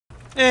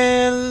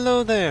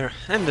Hello there,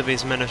 I'm the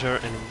base manager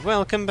and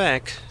welcome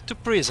back to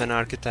Prison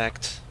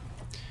Architect.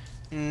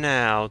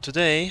 Now,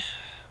 today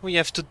we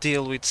have to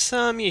deal with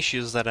some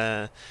issues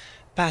that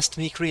past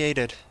me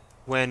created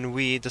when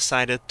we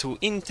decided to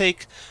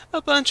intake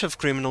a bunch of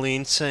criminally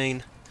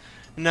insane.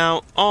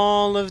 Now,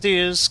 all of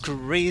these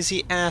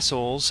crazy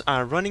assholes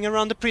are running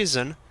around the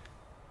prison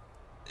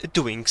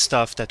doing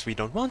stuff that we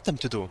don't want them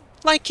to do,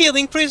 like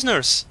killing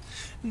prisoners.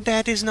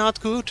 That is not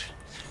good.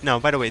 Now,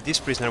 by the way, this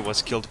prisoner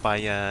was killed by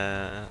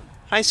a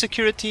high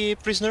security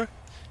prisoner.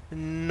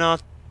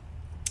 Not...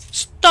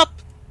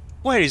 Stop!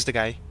 Where is the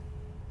guy?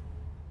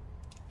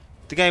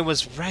 The guy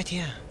was right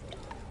here.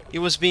 He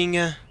was being...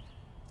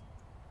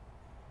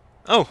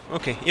 Oh,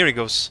 okay, here he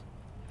goes.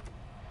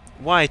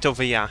 White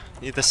over here.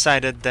 He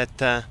decided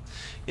that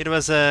it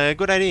was a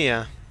good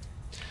idea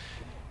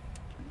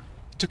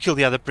to kill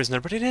the other prisoner,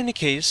 but in any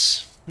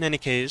case,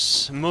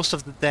 most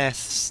of the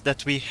deaths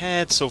that we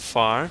had so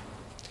far,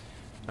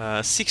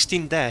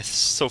 16 deaths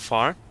so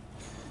far,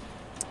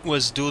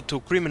 was due to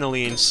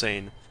criminally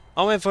insane.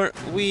 However,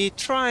 we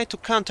try to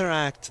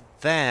counteract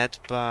that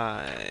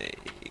by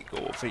go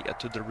over here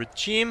to the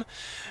regime,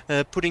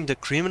 putting the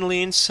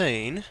criminally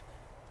insane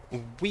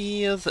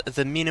with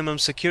the minimum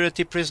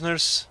security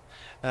prisoners,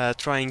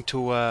 trying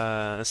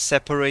to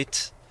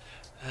separate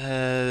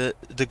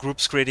the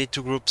groups, created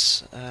two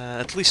groups,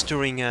 at least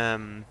during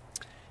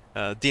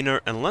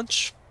dinner and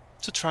lunch,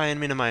 to try and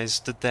minimize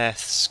the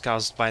deaths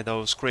caused by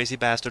those crazy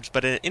bastards.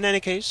 But in any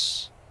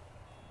case,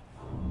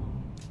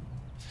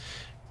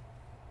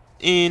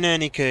 we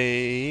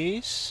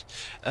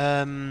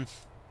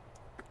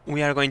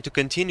are going to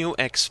continue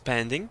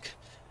expanding.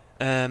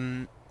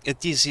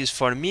 This is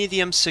for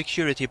medium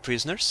security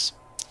prisoners.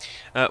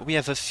 We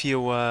have a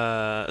few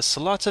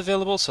slots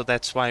available, so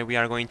that's why we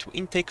are going to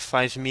intake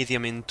 5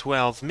 medium in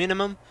 12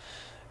 minimum.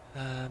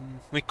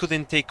 We could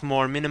intake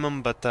more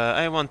minimum, but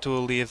I want to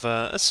leave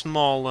a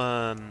small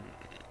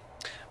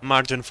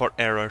margin for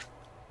error.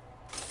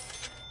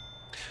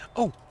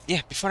 Oh,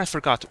 yeah, before I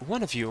forgot,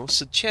 one of you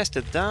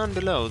suggested down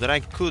below that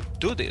I could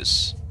do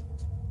this.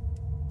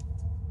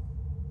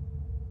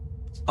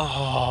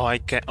 Oh, I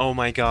can. Oh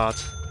my god.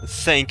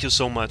 Thank you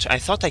so much. I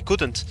thought I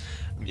couldn't,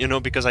 you know,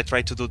 because I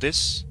tried to do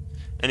this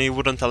and it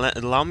wouldn't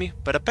allow me.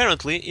 But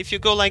apparently, if you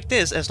go like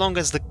this, as long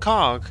as the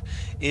cog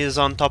is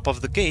on top of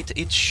the gate,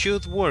 it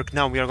should work.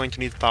 Now we are going to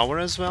need power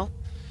as well.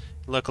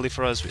 Luckily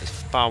for us, we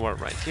have power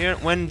right here.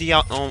 When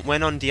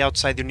on the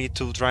outside, you need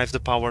to drive the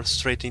power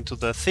straight into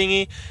the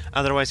thingy.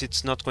 Otherwise,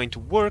 it's not going to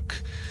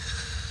work.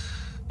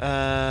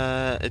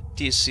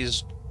 This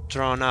is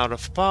drawn out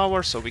of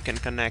power, so we can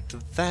connect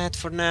that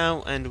for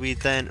now, and we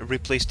then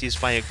replace this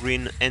by a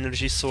green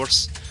energy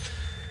source.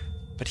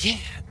 But yeah,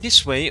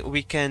 this way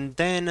we can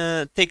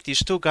then take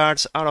these two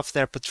guards out of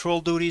their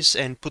patrol duties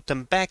and put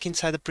them back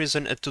inside the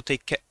prison to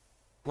take care...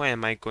 Why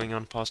am I going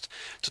on post?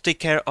 To take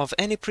care of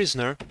any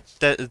prisoner,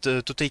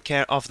 to take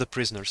care of the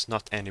prisoners,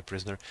 not any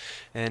prisoner.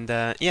 And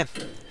yeah,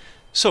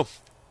 so,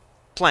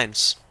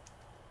 plans.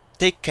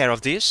 Take care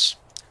of this.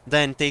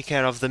 Then take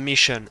care of the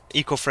mission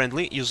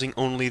eco-friendly, using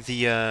only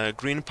the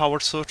green power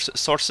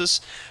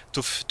sources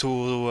to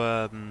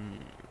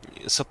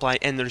supply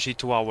energy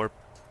to our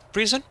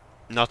prison,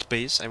 not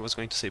base. I was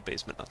going to say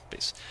base, but not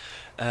base.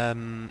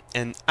 And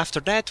after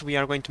that, we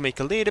are going to make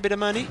a little bit of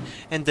money,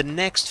 and the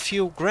next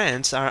few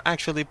grants are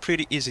actually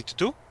pretty easy to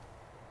do.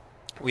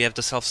 We have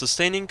the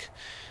self-sustaining.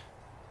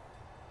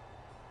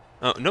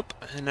 Oh, nope.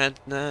 And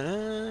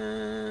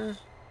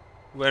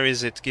where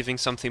is it? Giving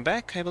something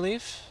back, I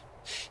believe.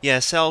 Yeah,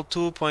 sell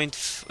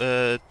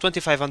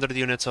 2,500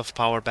 units of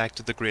power back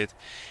to the grid.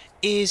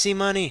 Easy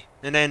money.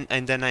 And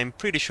then I'm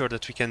pretty sure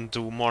that we can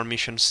do more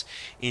missions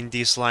in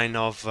this line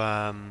of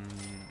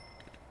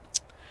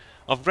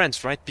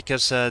grants, right?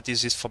 Because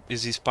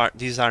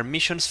these are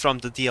missions from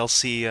the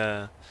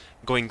DLC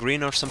Going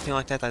Green or something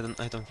like that. I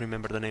don't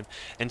remember the name.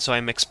 And so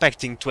I'm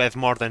expecting to have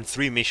more than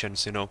 3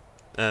 missions, you know.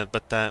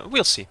 But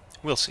we'll see.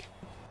 We'll see.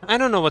 I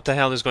don't know what the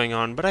hell is going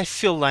on, but I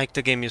feel like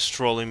the game is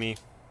trolling me.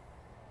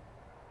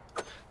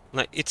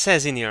 Like it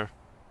says in here,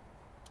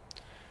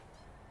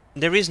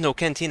 there is no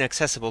canteen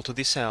accessible to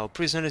this cell.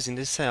 Prisoners in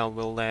this cell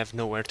will have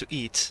nowhere to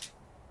eat.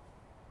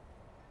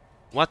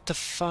 What the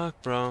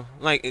fuck, bro?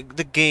 Like,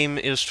 the game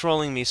is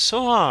trolling me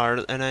so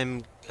hard, and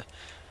I'm...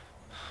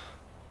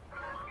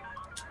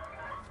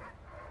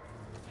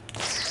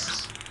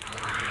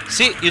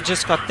 See, you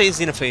just got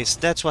tased in the face.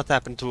 That's what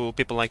happened to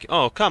people like...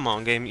 Oh, come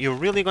on, game. You're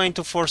really going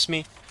to force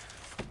me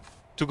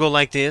to go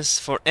like this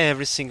for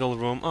every single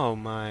room? Oh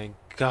my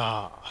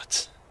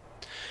god.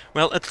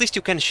 Well, at least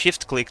you can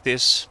shift-click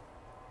this.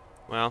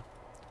 Well...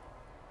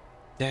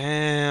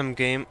 Damn,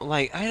 game.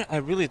 Like, I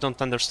really don't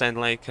understand,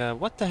 like,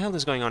 what the hell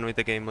is going on with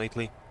the game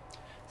lately?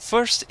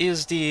 First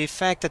is the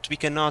fact that we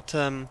cannot,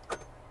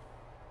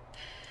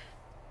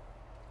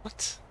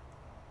 What?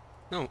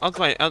 No, how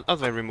do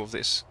I remove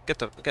this?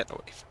 Get away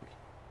from me.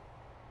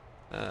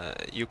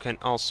 You can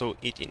also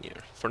eat in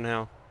here, for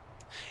now.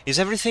 Is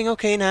everything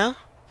okay now?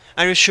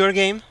 Are you sure,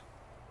 game?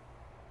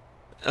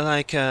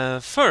 Like,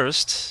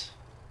 first...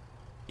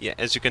 Yeah,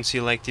 as you can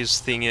see, like,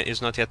 this thing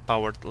is not yet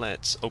powered.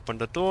 Let's open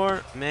the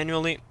door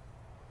manually.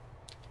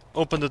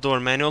 Open the door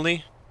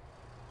manually.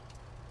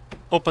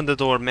 Open the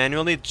door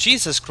manually.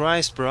 Jesus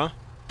Christ, bro.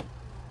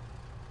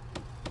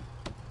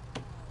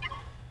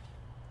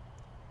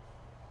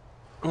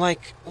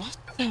 Like, what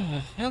the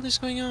hell is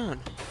going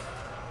on?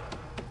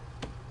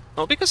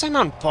 Oh, because I'm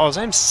on pause,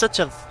 I'm such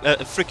a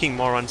freaking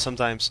moron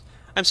sometimes.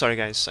 I'm sorry,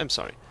 guys, I'm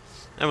sorry.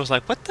 I was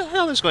like, what the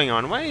hell is going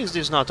on? Why is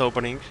this not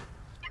opening?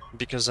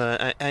 Because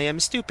I am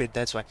stupid,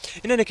 that's why.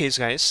 In any case,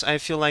 guys, I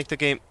feel like the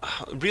game...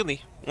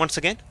 really? Once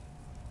again?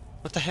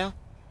 What the hell?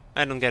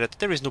 I don't get it.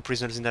 There is no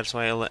prisoners in there,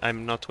 so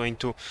I'm not going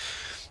to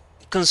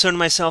concern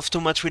myself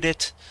too much with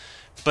it.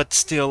 But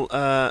still,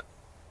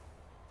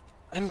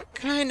 I'm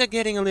kinda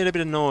getting a little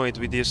bit annoyed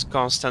with this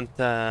constant...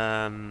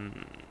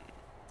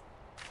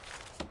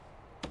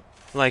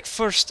 like,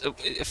 first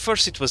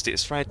it was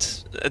this,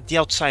 right? The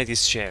outside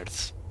is shared.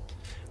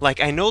 Like,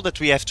 I know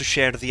that we have to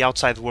share the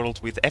outside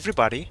world with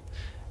everybody,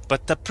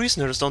 but the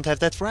prisoners don't have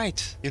that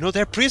right. You know,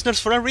 they're prisoners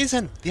for a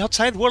reason. The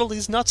outside world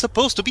is not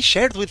supposed to be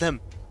shared with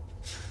them.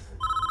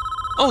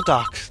 Oh,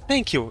 Doc,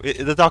 thank you.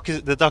 The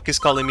doc is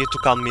calling me to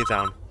calm me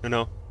down, you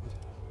know.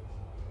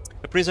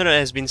 A prisoner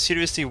has been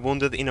seriously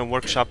wounded in a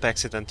workshop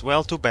accident.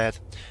 Well, too bad.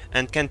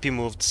 And can't be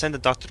moved. Send the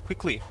doctor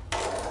quickly.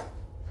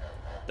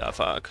 The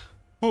fuck?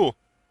 Who?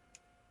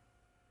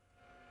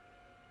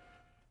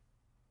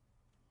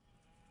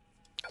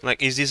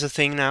 Like, is this a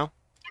thing now?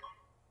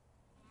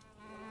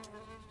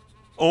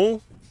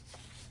 Oh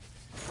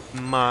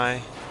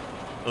my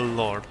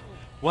lord.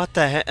 What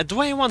the hell?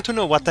 Do I want to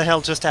know what the hell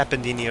just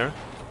happened in here?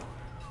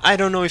 I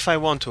don't know if I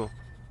want to.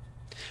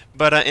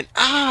 But,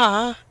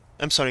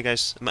 I'm sorry,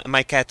 guys.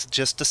 My cat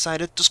just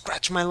decided to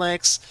scratch my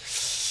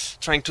legs,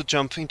 trying to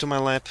jump into my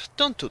lap.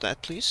 Don't do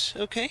that, please,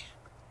 okay?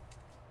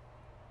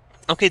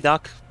 Okay,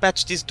 Doc,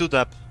 patch this dude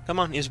up. Come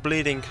on, he's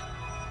bleeding.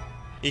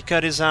 He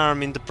cut his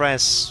arm in the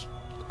press.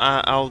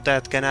 How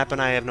that can happen,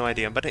 I have no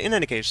idea. But in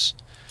any case,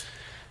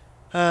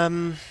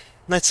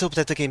 let's hope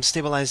that the game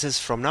stabilizes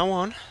from now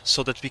on,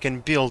 so that we can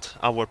build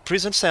our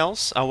prison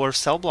cells, our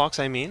cell blocks,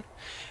 I mean,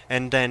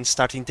 and then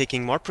starting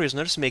taking more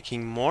prisoners,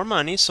 making more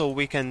money, so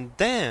we can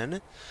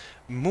then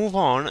move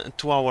on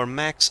to our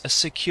max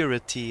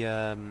security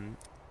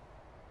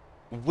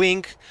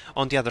wing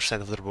on the other side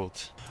of the road.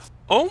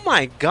 Oh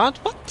my god,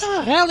 what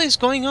the hell is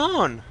going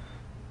on?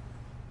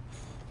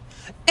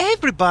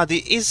 Everybody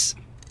is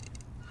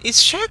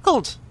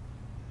shackled.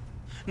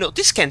 No,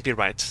 this can't be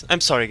right.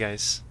 I'm sorry,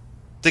 guys.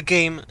 The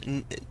game...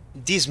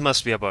 this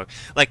must be a bug.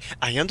 Like,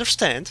 I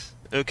understand,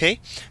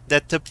 okay,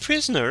 that the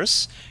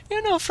prisoners,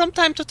 you know, from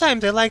time to time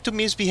they like to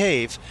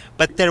misbehave,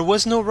 but there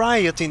was no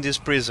riot in this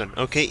prison,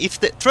 okay?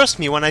 Trust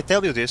me when I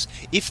tell you this,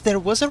 if there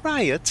was a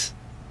riot...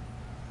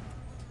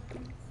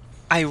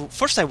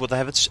 First I would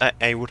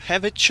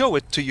have it show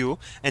it to you,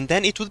 and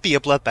then it would be a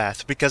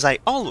bloodbath, because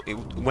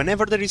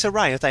whenever there is a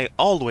riot, I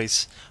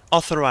always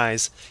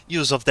authorize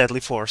use of deadly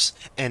force,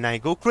 and I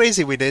go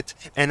crazy with it,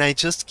 and I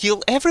just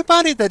kill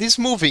everybody that is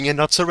moving and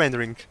not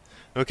surrendering.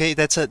 Okay,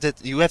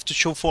 that you have to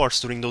show force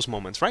during those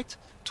moments, right?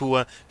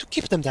 To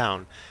keep them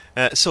down.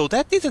 So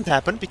that didn't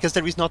happen because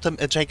there is not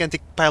a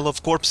gigantic pile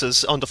of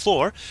corpses on the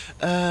floor.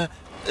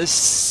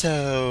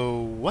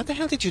 So what the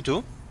hell did you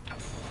do?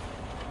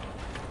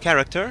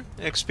 Character,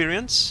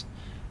 experience,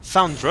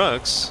 found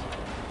drugs,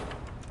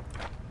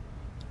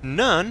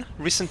 none,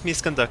 recent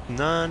misconduct,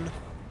 none,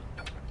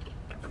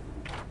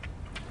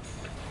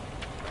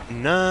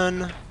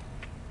 none,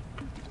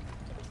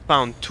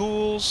 found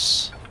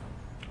tools,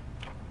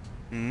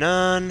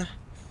 none,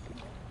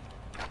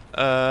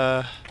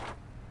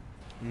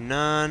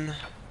 none.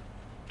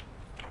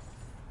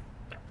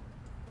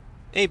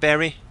 Hey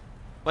Barry,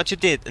 what you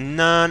did?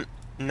 None,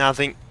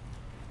 nothing.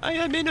 I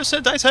am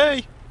innocent, I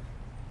say!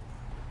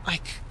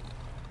 Like,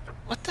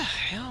 what the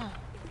hell?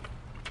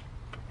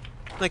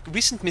 Like,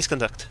 recent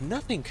misconduct,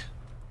 nothing.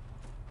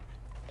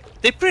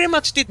 They pretty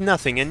much did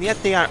nothing, and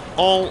yet they are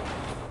all...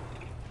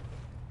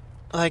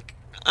 like,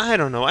 I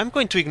don't know, I'm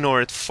going to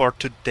ignore it for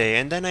today,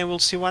 and then I will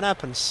see what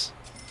happens.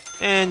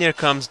 And here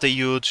comes the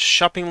huge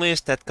shopping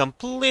list that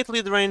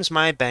completely drains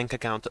my bank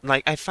account.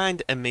 Like, I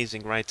find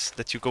amazing, right,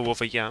 that you go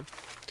over here,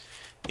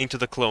 into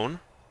the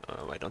clone.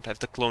 Oh, I don't have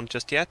the clone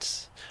just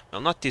yet.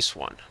 Well, not this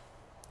one.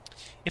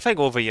 If I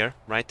go over here,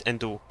 right, and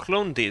do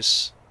clone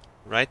this,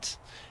 right,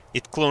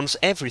 it clones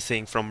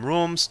everything from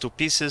rooms to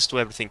pieces to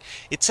everything.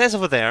 It says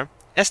over there,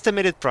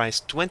 estimated price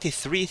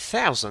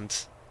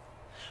 23,000.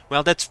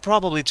 Well, that's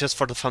probably just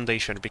for the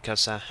foundation,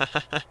 because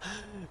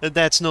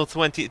that's no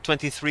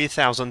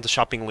 23,000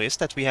 shopping list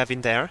that we have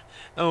in there.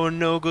 Oh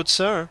no, good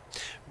sir.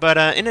 But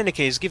in any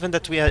case, given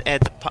that we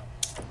add...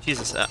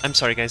 Jesus, I'm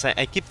sorry guys,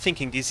 I keep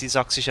thinking this is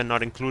oxygen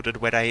not included,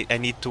 where I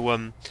need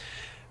to...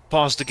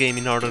 pause the game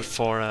in order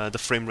for the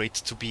frame rate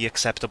to be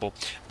acceptable.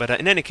 But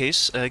in any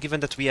case, given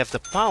that we have the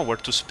power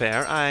to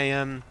spare,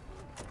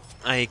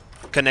 I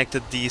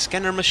connected the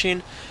scanner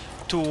machine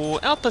to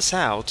help us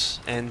out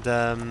and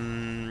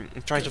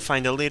try to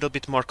find a little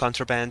bit more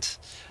contraband.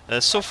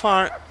 So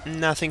far,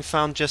 nothing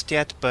found just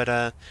yet,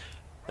 but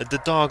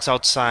The dogs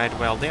outside,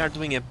 well, they are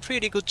doing a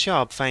pretty good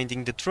job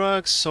finding the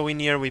drugs, so in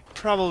here we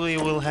probably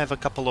will have a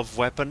couple of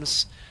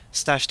weapons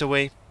stashed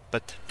away,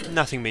 but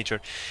nothing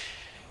major.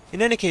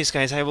 In any case,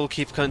 guys, I will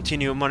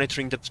continue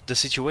monitoring the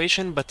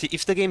situation, but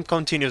if the game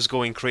continues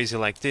going crazy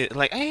like this,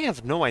 like, I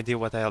have no idea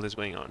what the hell is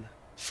going on.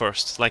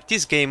 First, like,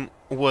 this game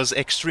was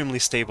extremely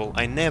stable.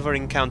 I never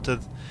encountered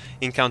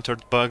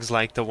bugs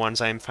like the ones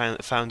I am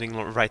finding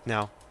right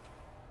now.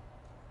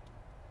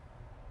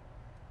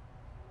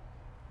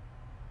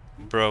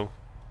 Bro,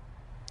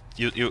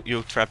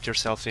 you trapped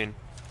yourself in.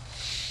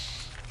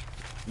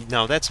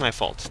 No, that's my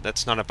fault.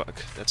 That's not a bug.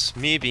 That's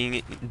me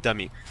being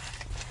dummy.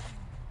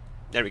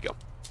 There we go.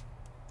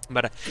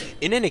 But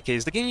in any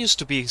case, the game used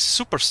to be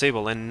super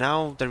stable, and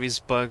now there is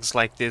bugs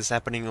like this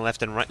happening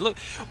left and right. Look,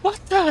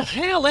 what the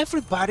hell?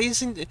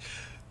 Everybody's in the...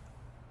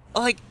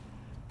 Like,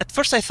 at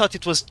first I thought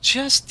it was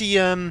just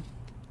the,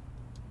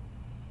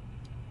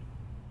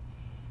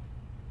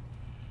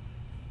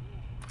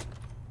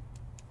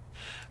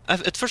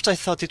 At first I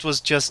thought it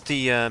was just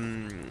the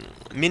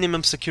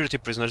minimum security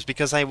prisoners,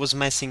 because I was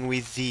messing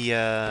with the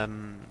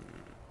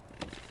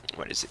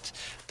where is it?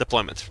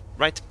 Deployment.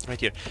 Right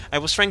here. I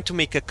was trying to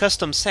make a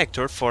custom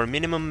sector for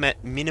minimum,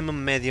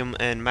 medium,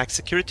 and max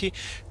security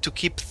to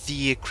keep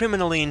the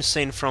criminally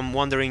insane from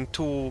wandering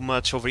too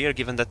much over here,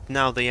 given that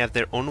now they have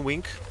their own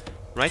wing,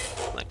 right?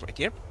 Like right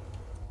here.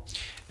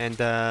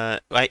 And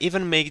I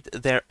even made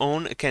their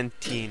own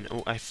canteen.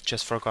 Oh, I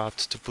just forgot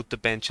to put the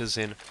benches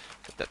in.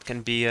 That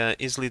can be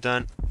easily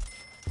done.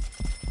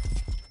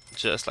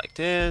 Just like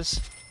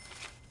this.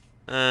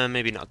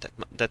 Maybe not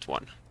that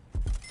one.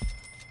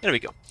 There we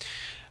go.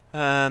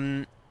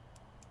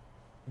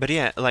 But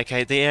yeah, like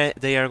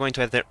they are going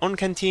to have their own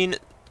canteen,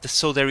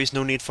 so there is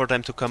no need for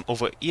them to come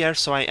over here.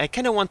 So I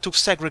kind of want to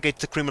segregate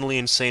the criminally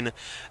insane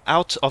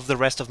out of the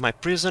rest of my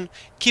prison,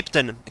 keep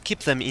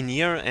them in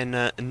here,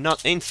 and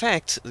not. In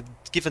fact,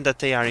 given that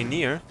they are in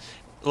here,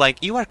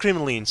 like, you are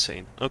criminally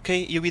insane, okay?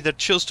 You either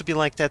chose to be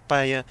like that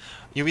by,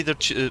 you either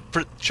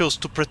chose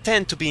to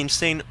pretend to be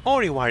insane,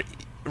 or you are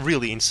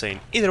really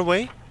insane. Either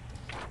way,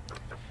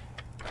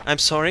 I'm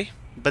sorry,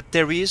 but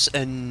there is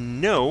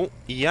no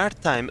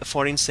yard time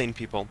for insane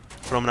people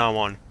from now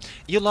on.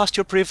 You lost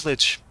your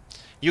privilege.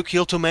 You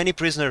killed too many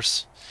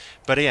prisoners.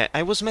 But yeah,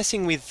 I was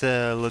messing with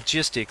the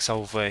logistics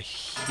over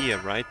here,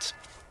 right?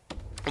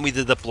 With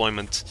the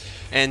deployment.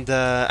 And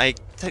I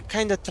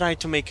kind of tried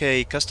to make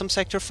a custom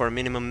sector for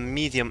minimum,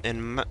 medium,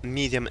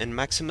 and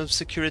maximum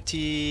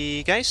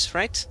security guys,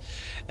 right?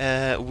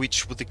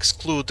 Which would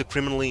exclude the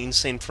criminally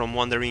insane from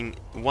wandering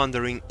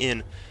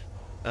in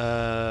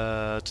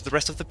to the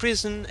rest of the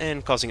prison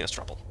and causing us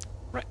trouble.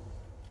 Right.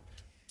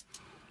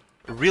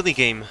 Really,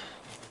 game?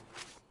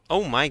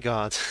 Oh my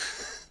god.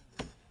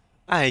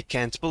 I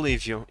can't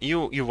believe you.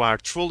 You are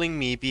trolling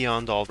me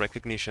beyond all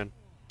recognition.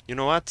 You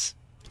know what?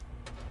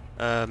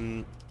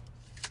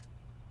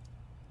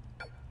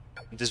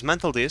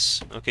 Dismantle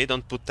this. Okay,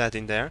 don't put that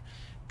in there.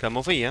 Come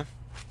over here.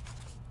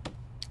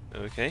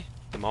 Okay,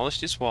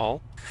 demolish this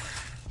wall.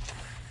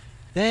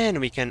 Then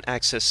we can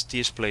access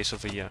this place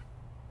over here.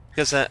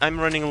 Because I'm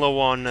running low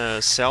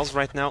on cells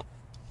right now,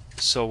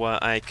 so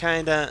I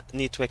kinda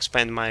need to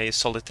expand my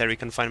solitary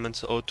confinement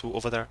to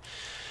over there.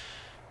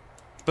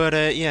 But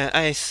yeah,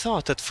 I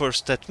thought at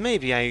first that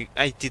maybe I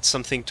did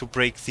something to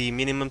break the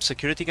minimum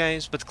security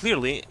guys, but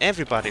clearly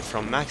everybody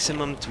from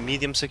maximum to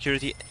medium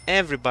security,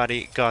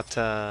 everybody got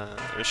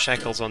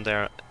shackles on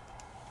there,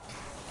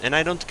 and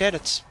I don't get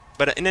it.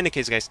 But in any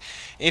case, guys,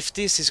 if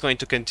this is going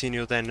to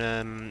continue,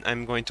 then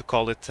I'm going to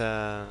call it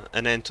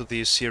an end to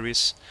this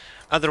series.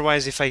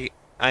 Otherwise, if I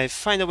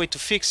find a way to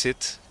fix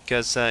it,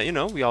 because you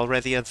know, we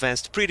already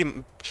advanced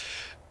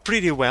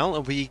pretty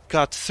well. We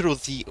got through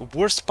the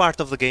worst part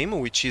of the game,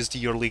 which is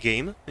the early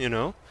game, you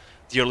know.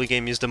 The early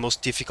game is the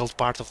most difficult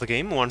part of the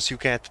game. Once you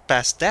get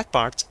past that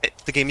part,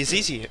 the game is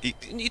easy.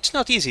 It's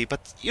not easy,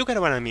 but you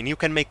get what I mean. You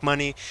can make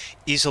money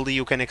easily,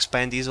 you can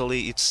expand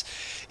easily.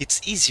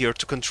 It's easier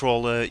to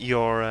control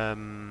your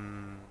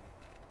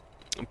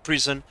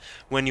prison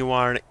when you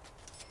are...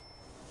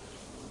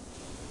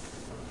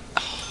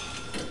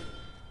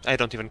 I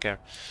don't even care.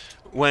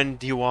 When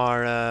you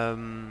are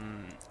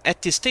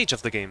at this stage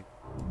of the game.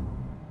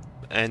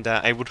 And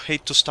I would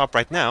hate to stop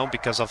right now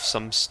because of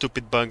some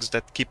stupid bugs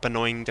that keep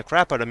annoying the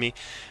crap out of me.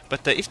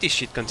 But if this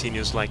shit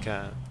continues, like,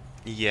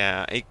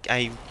 yeah,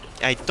 I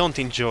don't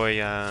enjoy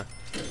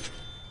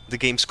the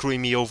game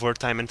screwing me over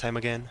time and time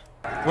again.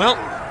 Well,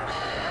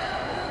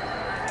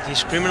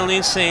 these criminally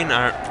insane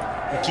are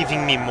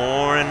giving me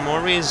more and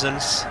more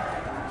reasons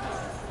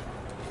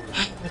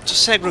to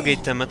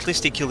segregate them. At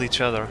least they kill each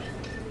other.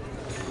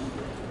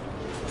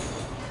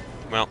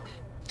 Well,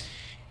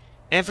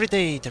 every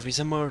day there is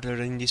a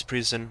murder in this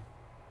prison,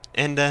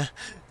 and the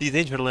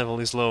danger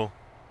level is low.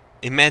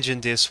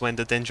 Imagine this when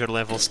the danger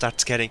level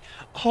starts getting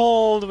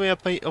all the way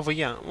up over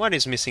here. What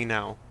is missing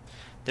now?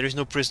 There is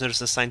no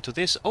prisoners assigned to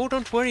this. Oh,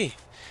 don't worry,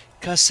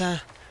 because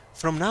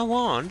from now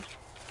on,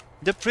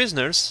 the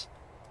prisoners,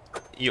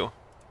 will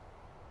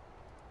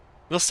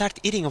start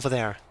eating over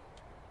there.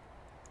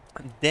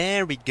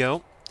 There we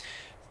go.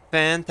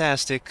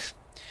 Fantastic.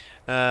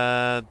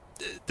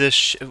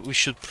 We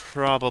should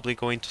probably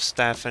go into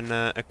staff and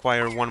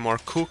acquire one more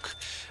cook,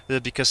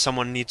 because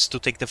someone needs to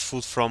take the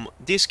food from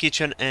this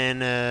kitchen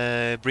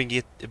and bring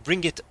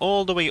it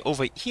all the way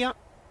over here,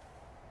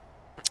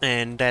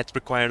 and that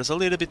requires a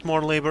little bit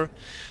more labor,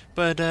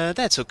 but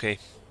that's okay.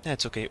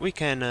 That's okay. We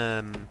can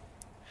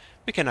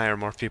hire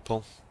more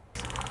people.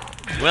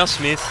 Well,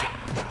 Smith,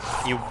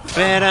 you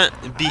better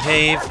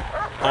behave,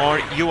 or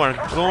you are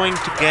going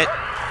to get...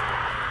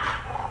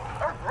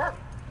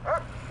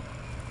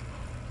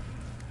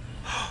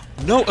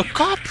 No, a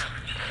cop!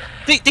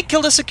 They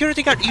killed a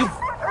security guard, you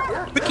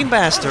freaking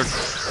bastard!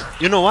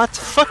 You know what?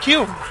 Fuck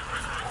you!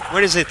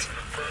 Where is it?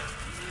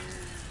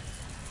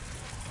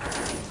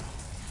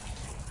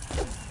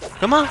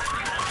 Come on!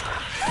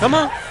 Come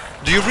on!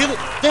 Do you really...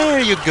 There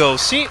you go,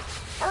 see?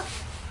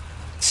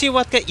 See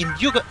what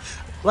you got...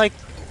 Like,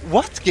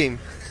 what game?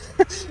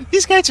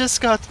 This guy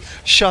just got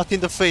shot in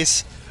the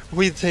face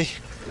with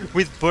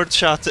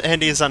birdshot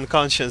and is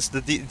unconscious.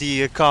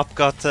 The cop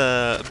got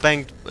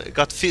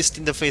got fist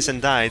in the face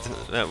and died.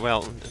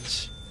 Well,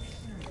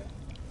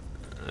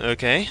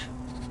 okay.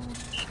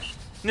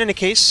 In any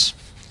case,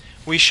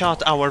 we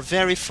shot our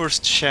very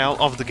first shell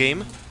of the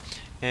game,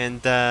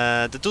 and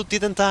the dude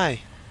didn't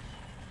die.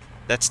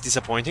 That's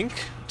disappointing,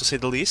 to say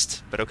the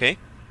least, but okay.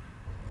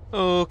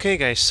 Okay,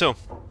 guys, so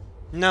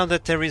now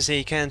that there is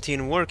a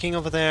canteen working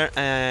over there,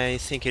 I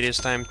think it is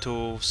time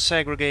to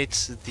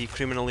segregate the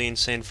criminally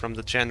insane from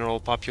the general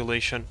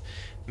population.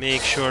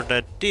 Make sure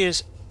that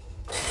these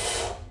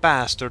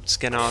bastards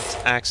cannot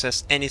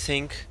access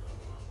anything.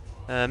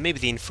 Maybe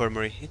the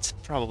infirmary. It's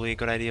probably a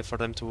good idea for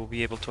them to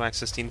be able to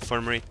access the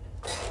infirmary.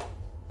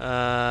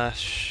 Well,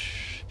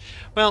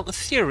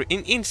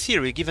 in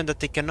theory, given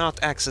that they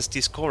cannot access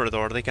this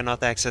corridor, they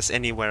cannot access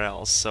anywhere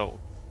else, so...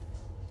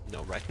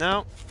 No, right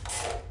now.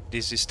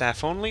 This is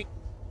staff only.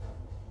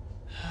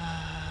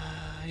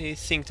 I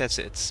think that's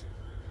it.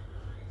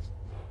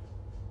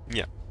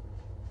 Yeah.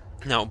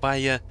 Now,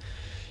 by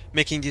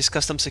making this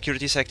custom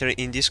security sector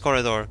in this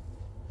corridor,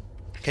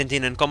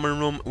 canteen and common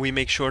room, we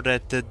make sure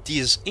that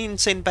these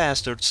insane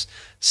bastards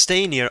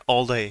stay in here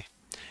all day.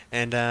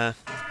 And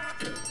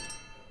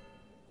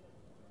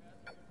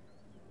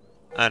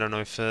I don't know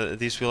if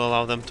this will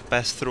allow them to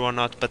pass through or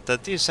not, but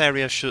this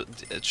area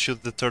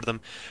should deter them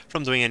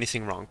from doing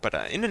anything wrong. But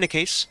in any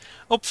case,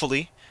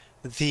 hopefully,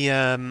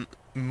 the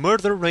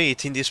murder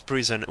rate in this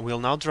prison will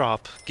now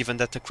drop, given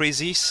that the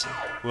crazies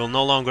will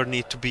no longer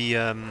need to be...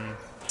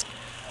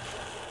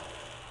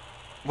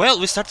 Well,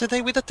 we start the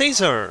day with a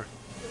taser!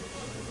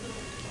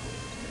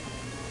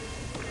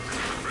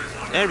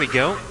 There we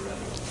go.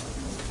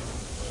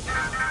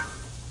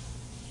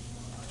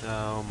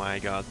 Oh my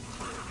god.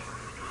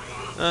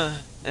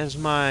 As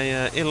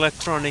my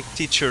electronic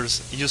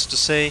teachers used to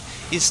say,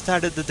 he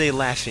started the day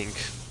laughing.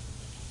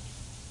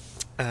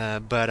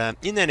 But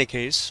in any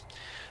case,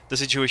 the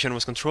situation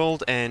was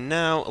controlled, and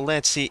now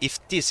let's see if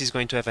this is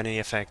going to have any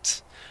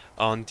effect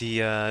on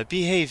the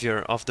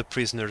behavior of the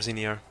prisoners in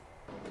here.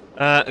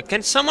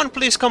 Can someone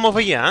please come over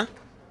here?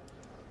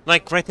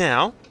 Like right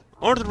now?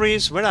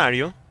 Orderlies, where are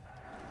you?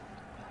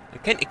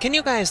 Can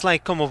you guys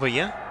like come over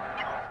here?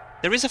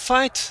 There is a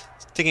fight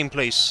taking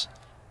place.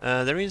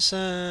 There is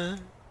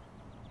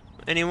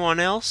anyone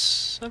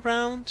else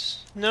around?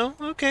 No?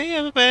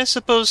 Okay, I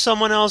suppose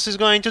someone else is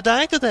going to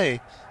die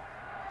today.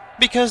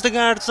 Because the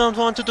guards don't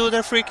want to do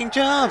their freaking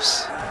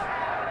jobs.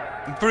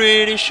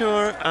 Pretty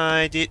sure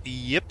I did.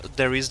 Yep,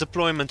 there is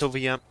deployment over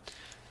here.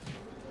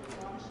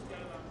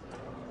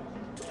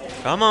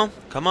 Come on,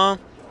 come on.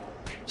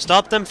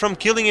 Stop them from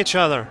killing each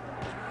other.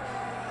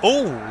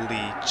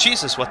 Holy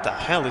Jesus, what the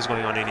hell is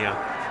going on in here?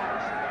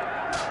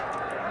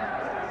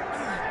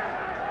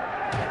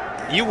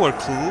 You were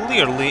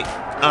clearly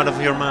out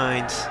of your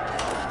mind.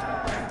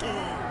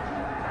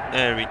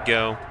 There we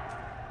go.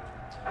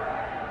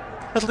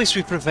 At least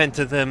we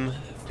prevented them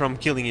from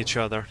killing each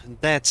other.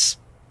 That's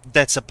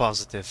a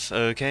positive,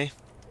 okay?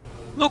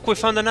 Look, we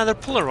found another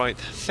Polaroid.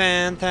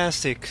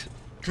 Fantastic.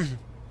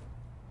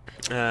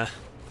 I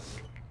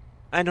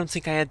don't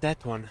think I had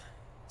that one.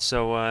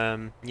 So,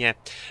 yeah.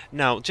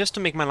 Now, just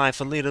to make my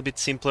life a little bit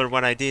simpler,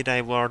 what I did,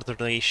 I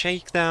ordered a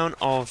shakedown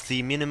of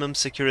the minimum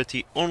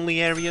security only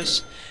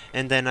areas,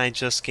 and then I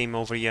just came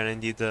over here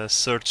and did a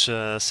search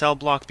cell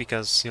block,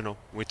 because, you know,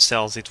 with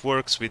cells it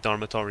works, with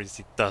dormitories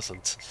it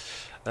doesn't.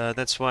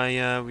 That's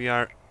why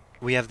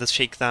we have the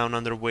shakedown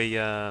underway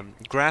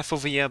graph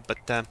over here,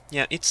 but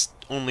yeah, it's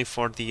only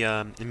for the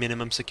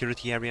minimum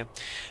security area,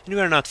 and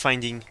we are not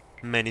finding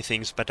many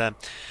things, but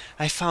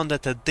I found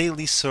that a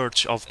daily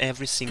search of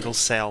every single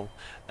cell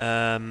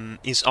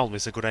is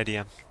always a good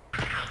idea.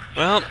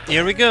 Well,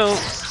 here we go.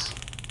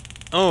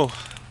 Oh,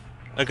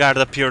 a guard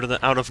appeared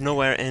out of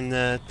nowhere and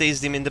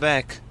tased him in the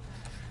back.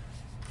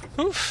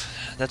 Oof,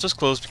 that was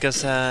close,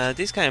 because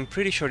this guy, I'm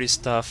pretty sure is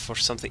tough or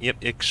something.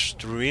 Yep,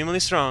 extremely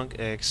strong,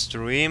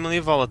 extremely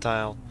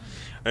volatile.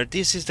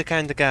 This is the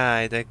kind of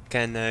guy that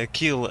can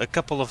kill a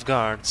couple of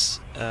guards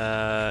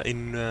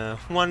in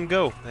one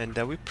go, and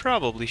we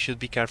probably should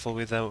be careful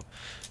with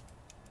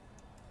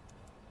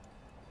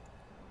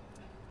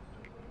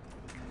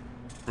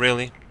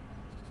Really?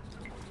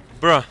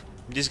 Bruh,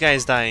 this guy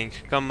is dying.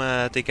 Come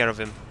take care of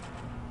him.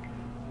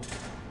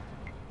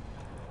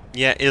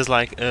 Yeah, it's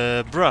like,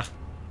 bruh,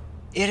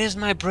 it is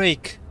my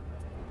break.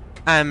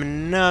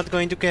 I'm not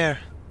going to care.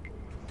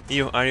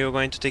 Are you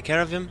going to take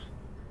care of him?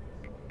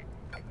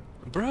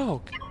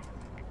 Bro,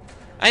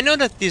 I know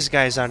that these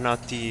guys are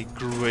not the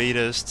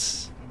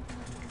greatest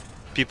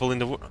people in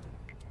the world.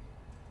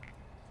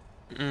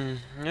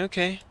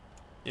 Okay.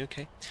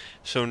 Okay.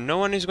 So no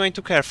one is going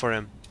to care for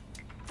him.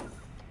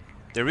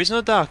 There is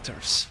no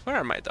doctors. Where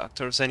are my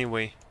doctors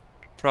anyway?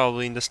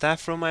 Probably in the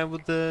staff room, I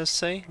would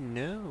say.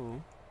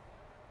 No.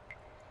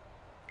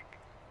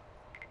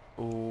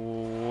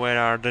 Where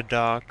are the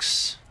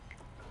docs?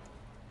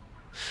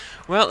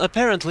 Well,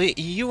 apparently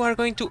you are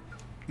going to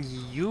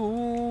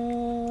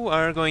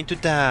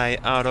die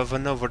out of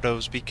an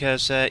overdose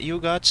because you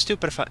got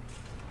stupefied.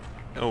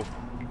 Oh.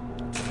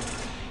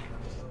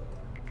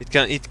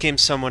 It came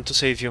someone to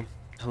save you.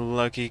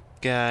 Lucky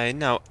guy.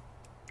 Now,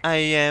 I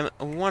am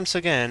once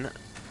again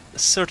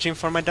searching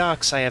for my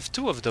dogs. I have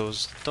 2 of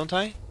those, don't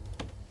I?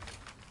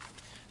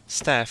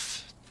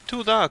 Staff.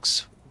 2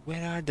 dogs.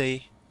 Where are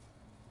they?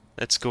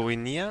 Let's go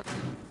in here.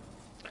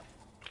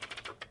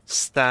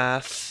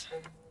 Staff.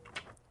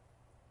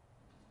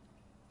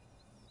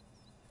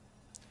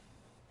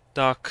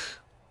 Doc.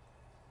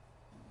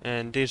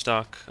 And this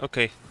doc.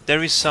 Okay,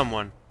 there is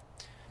someone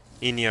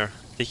in here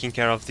taking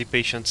care of the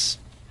patients.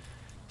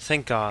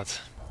 Thank God.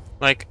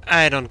 Like,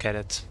 I don't get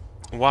it.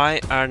 Why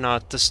are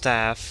not the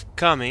staff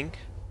coming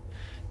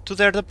to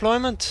their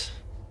deployment?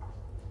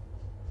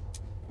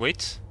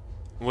 Wait.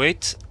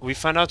 Wait, we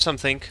found out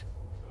something.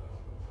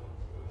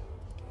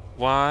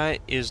 Why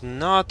is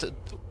not...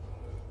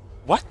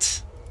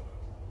 What?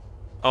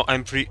 Oh,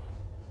 I'm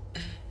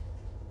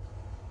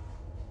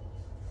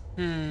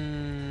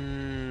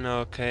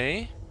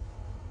okay.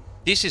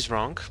 This is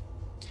wrong.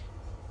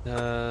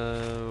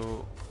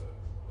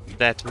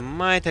 That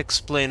might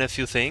explain a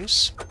few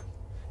things.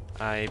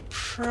 I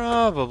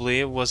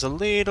probably was a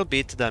little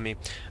bit dummy.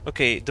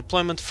 Okay,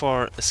 deployment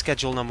for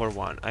schedule number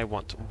 1. I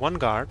want 1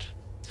 guard,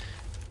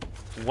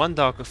 1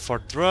 dog for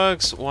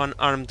drugs, 1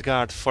 armed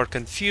guard for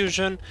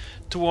confusion,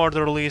 2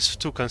 orderlies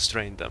to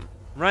constrain them.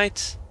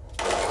 Right?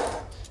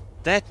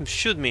 That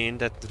should mean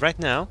that right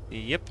now,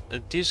 yep,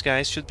 these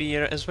guys should be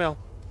here as well.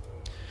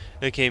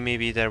 Okay,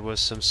 maybe there was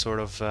some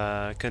sort of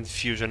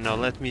confusion. Now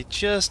let me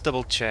just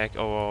double check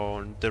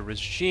on the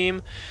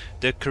regime.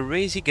 The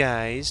crazy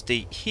guys,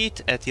 they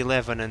hit at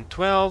 11 and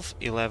 12,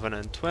 11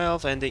 and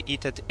 12, and they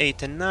hit at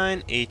 8 and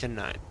 9, 8 and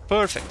 9.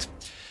 Perfect.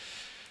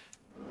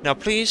 Now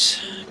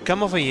please,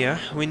 come over here.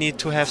 We need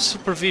to have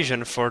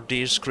supervision for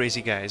these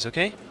crazy guys,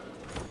 okay?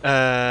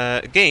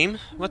 Game,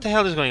 what the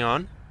hell is going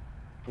on?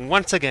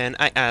 Once again,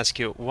 I ask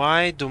you,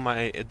 why do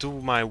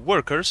my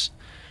workers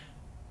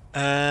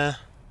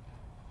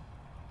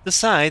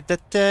decide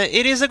that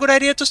it is a good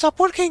idea to stop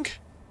working?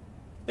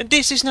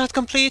 This is not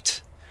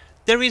complete.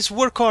 There is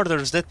work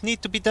orders that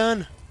need to be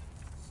done.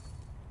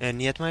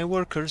 And yet my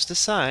workers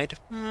decide,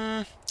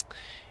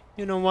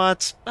 you know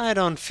what, I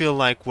don't feel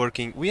like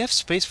working. We have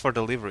space for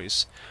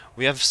deliveries.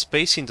 We have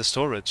space in the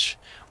storage.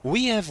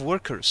 We have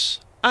workers.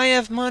 I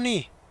have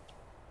money.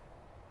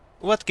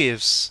 What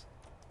gives?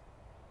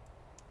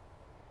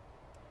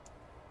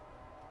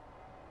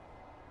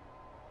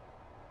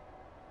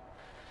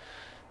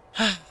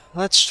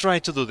 Let's try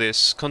to do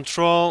this.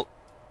 Control,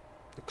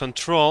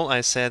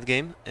 I said,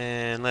 game,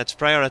 and let's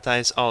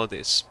prioritize all of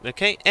this,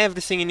 okay?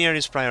 Everything in here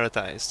is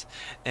prioritized,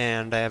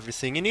 and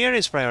everything in here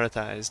is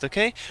prioritized,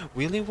 okay?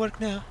 Will it work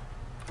now?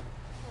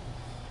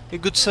 Hey,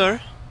 good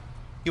sir,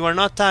 you are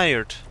not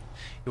tired.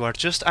 You are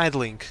just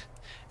idling,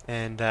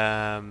 and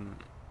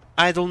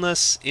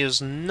idleness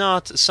is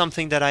not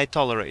something that I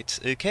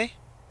tolerate, okay?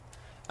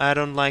 I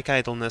don't like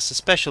idleness,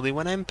 especially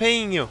when I'm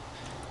paying you.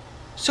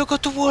 So go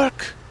to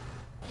work!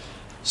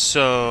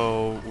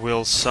 So,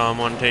 will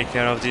someone take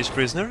care of this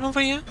prisoner over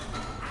here?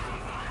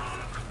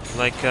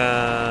 Like,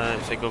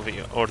 if I go over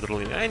here,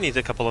 orderly, I need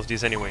a couple of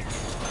these anyway.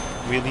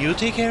 Will you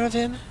take care of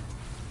him?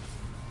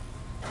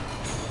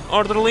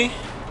 Orderly?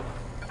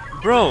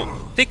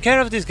 Bro, take care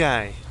of this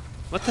guy!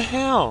 What the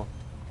hell?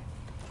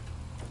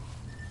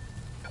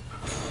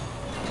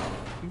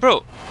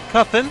 Bro,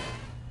 cuff him,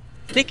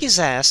 take his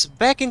ass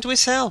back into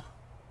his cell.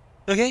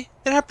 Okay?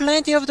 There are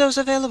plenty of those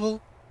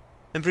available.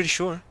 I'm pretty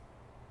sure.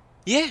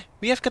 Yeah,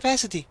 we have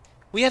capacity.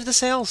 We have the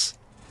cells.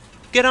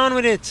 Get on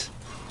with it.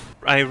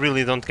 I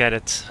really don't get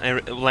it.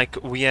 Like,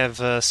 we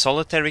have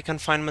solitary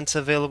confinements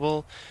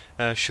available.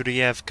 Should he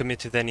have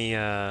committed any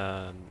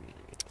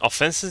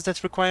offenses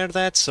that require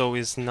that? So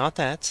it's not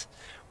that.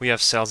 We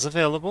have cells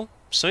available.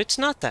 So it's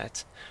not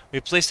that. We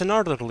placed an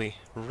orderly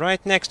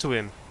right next to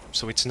him.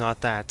 So it's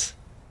not that.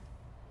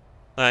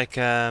 Like,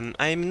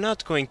 I'm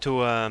not going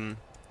to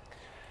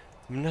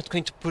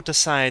put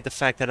aside the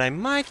fact that I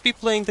might be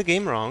playing the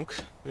game wrong,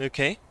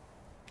 okay?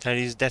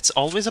 That's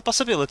always a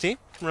possibility,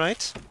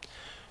 right?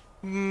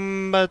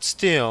 But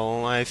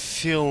still, I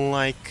feel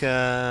like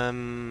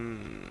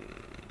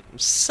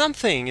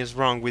something is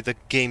wrong with the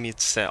game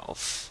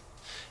itself.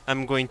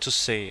 I'm going to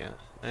say.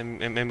 I'm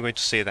going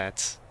to say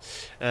that.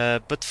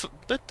 But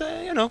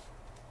you know,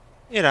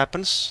 it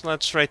happens.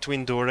 Let's try to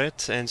endure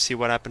it and see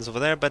what happens over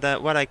there.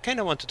 But what I kind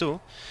of want to do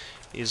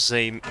is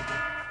a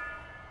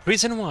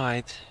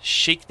prison-wide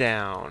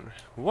shakedown.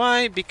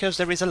 Why? Because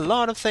there is a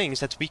lot of things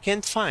that we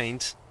can't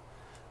find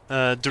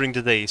during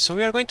the day, so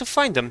we are going to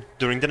find them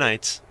during the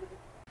night.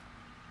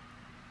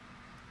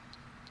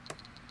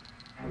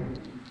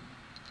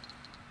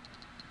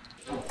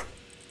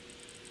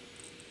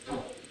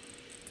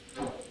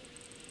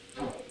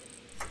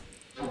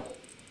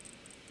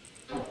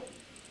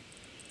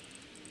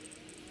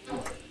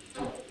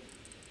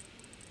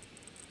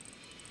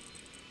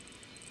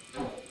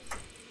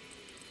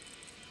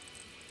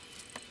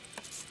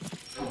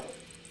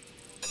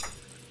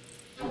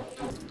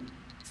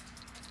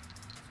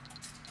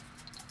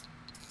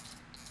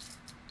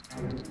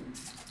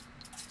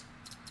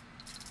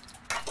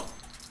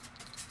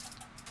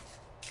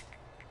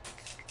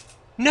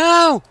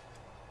 No!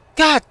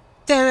 God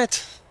damn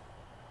it!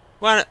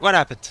 What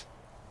happened?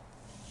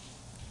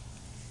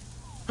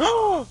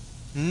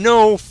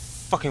 No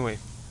fucking way.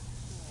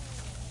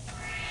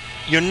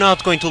 You're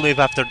not going to live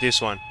after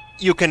this one.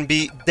 You can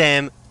be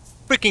damn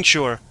freaking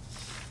sure.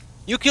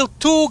 You killed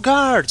 2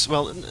 guards!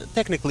 Well,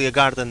 technically a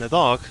guard and a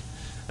dog.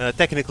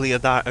 Technically a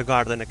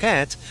guard and a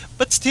cat.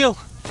 But still.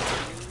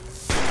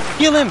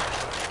 Kill him!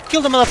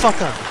 Kill the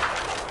motherfucker!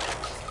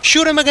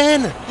 Shoot him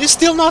again! He's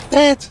still not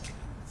dead!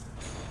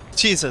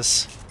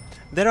 Jesus.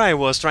 There I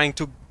was trying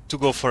to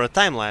go for a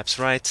time-lapse,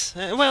 right?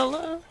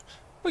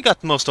 We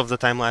got most of the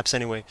time-lapse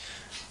anyway.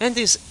 And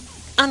this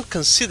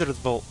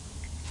unconsiderable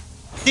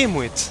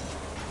dimwit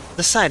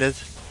decided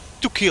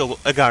to kill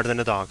a guard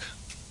and a dog.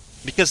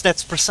 Because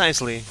that's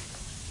precisely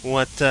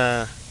what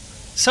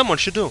someone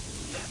should do.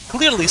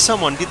 Clearly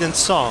someone didn't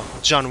saw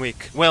John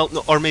Wick. Well,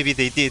 no, or maybe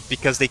they did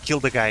because they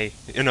killed the guy,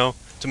 you know,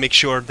 to make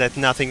sure that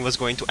nothing was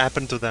going to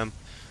happen to them.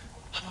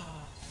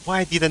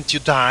 Why didn't you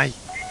die?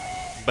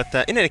 But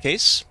in any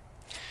case,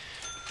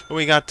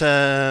 we got,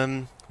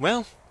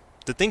 well,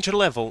 the danger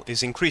level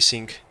is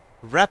increasing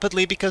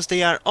rapidly because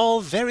they are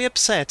all very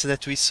upset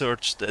that we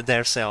searched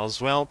their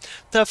cells. Well,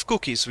 tough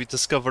cookies, we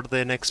discovered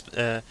the next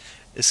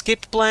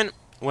escape plan.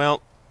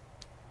 Well,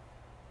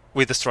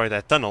 we destroy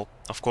that tunnel,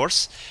 of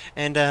course,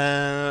 and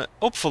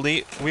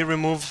hopefully we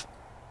remove...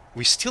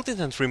 We still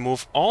didn't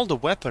remove all the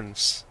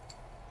weapons.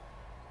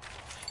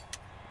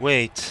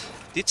 Wait,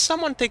 did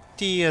someone take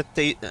the...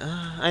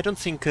 I don't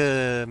think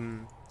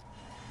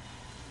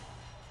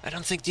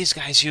these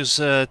guys use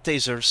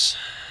tasers.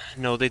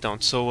 No, they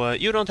don't. So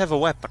you don't have a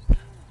weapon.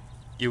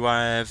 You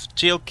have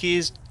jail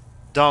keys,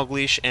 dog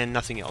leash, and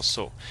nothing else.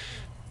 So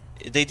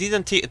they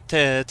didn't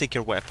take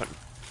your weapon.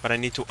 But I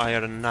need to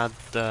hire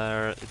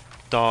another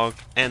dog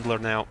handler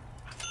now.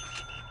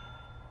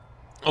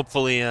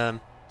 Hopefully,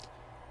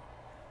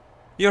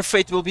 your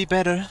fate will be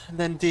better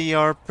than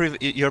your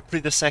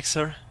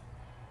predecessor.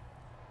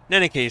 In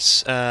any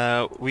case,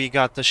 we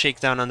got the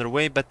shakedown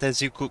underway, but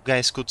as you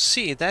guys could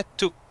see, that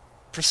took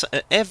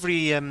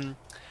every...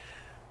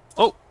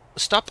 Oh,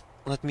 stop!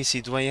 Let me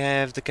see, do I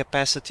have the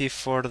capacity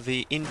for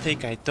the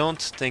intake? I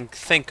don't think...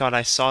 Thank God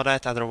I saw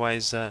that,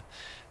 otherwise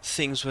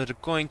things were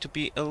going to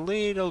be a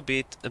little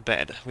bit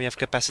bad. We have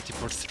capacity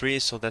for 3,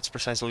 so that's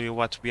precisely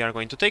what we are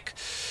going to take.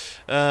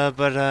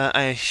 But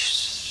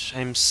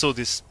I'm so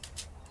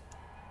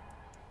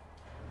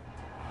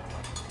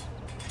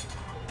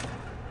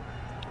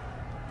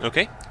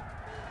Okay.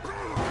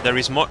 There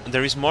is more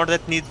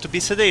that need to be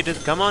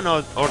sedated. Come on,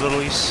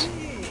 orderlies.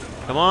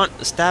 Come on,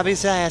 stab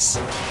his ass.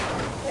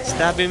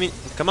 Stab him in...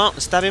 Come on,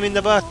 stab him in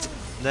the butt.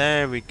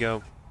 There we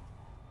go.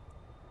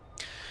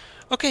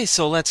 Okay,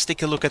 so let's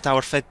take a look at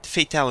our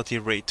fatality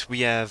rate.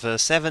 We have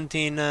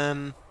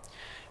 17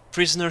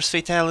 prisoners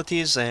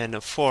fatalities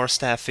and 4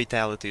 staff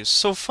fatalities.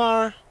 So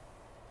far,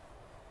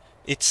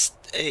 it's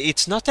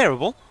not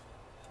terrible.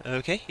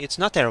 Okay, it's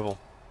not terrible,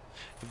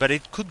 but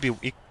it could be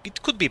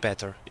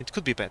better. It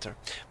could be better.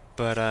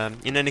 But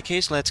in any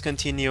case, let's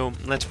continue.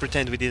 Let's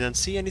pretend we didn't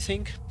see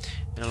anything,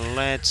 and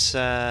let's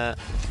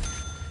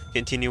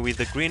continue with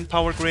the green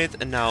power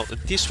grid. And now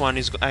this one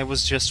is... I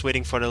was just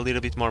waiting for a little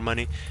bit more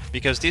money,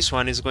 because this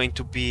one is going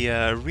to be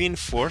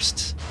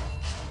reinforced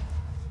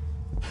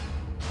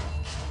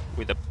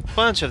with a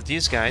bunch of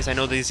these guys. I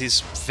know this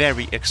is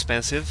very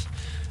expensive,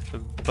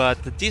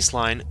 but this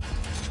line...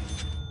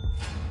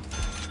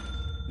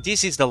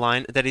 This is the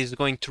line that is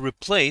going to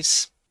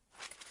replace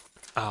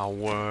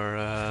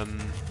our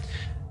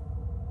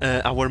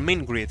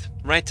main grid,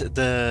 right?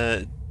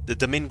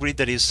 The main grid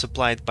that is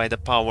supplied by the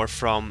power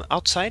from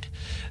outside.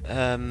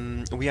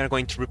 We are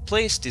going to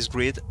replace this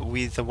grid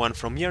with the one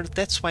from here.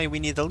 That's why we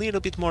need a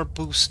little bit more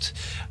boost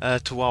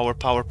to our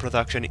power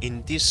production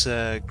in this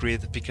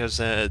grid, because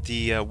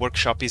the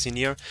workshop is in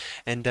here,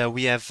 and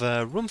we have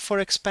room for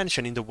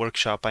expansion in the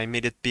workshop. I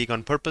made it big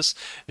on purpose,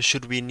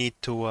 should we need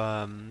to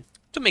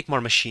make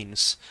more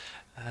machines.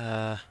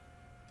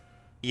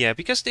 Yeah,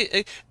 because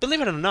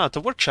believe it or not, the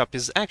workshop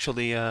is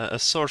actually a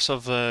source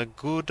of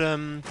good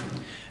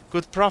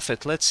good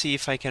profit. Let's see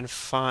if I can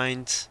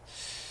find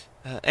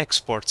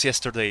exports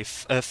yesterday.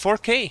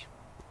 4K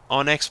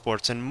on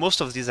exports, and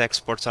most of these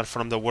exports are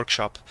from the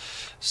workshop.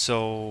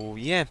 So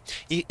yeah,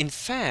 in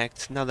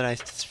fact, now that I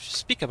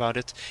speak about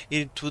it,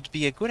 it would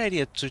be a good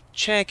idea to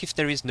check if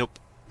there is no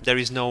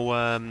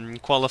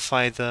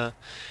qualified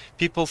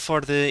people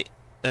for the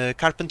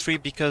carpentry,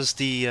 because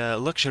the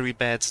luxury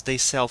beds, they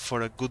sell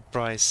for a good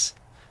price.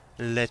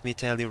 Let me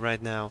tell you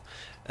right now.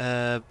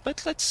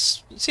 But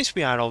since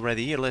we are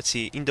already here, let's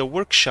see. In the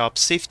workshop,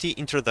 safety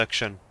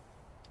introduction,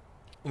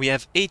 we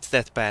have 8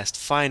 that passed,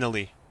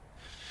 finally.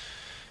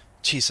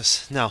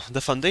 Jesus. Now,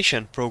 the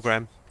foundation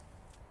program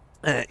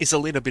is a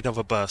little bit of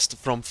a bust.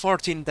 From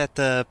 14 that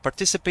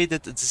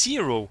participated,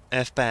 0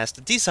 have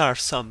passed. These are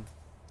some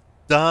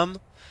dumb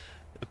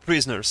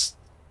prisoners,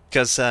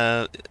 because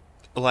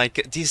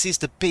like, this is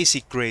the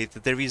basic grade.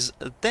 There is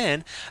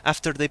then,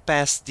 after they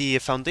pass the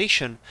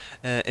foundation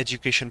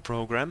education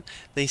program,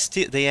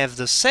 they have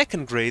the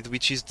second grade,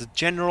 which is the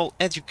general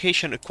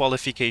education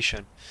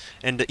qualification.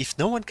 And if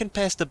no one can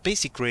pass the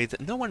basic grade,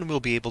 no one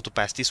will be able to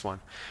pass this one.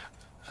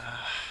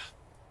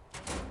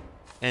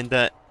 And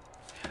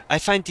I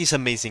find this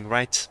amazing,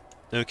 right?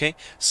 Okay,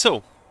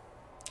 so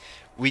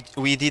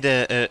we did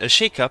a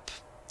shake-up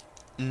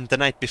the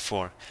night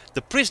before.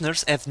 The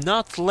prisoners have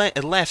not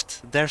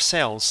left their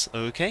cells,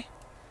 okay?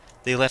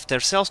 They left their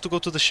cells to go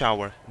to the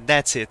shower.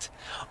 That's it.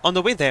 On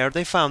the way there,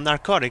 they found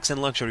narcotics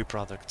and luxury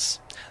products.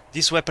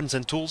 These weapons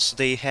and tools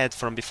they had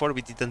from before,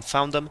 we didn't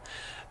found them.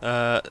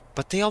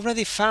 But they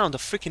already found a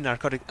freaking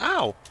narcotic.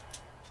 Ow!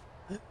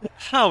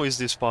 How is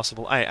this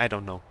possible? I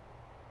don't know.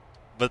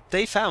 But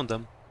they found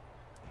them.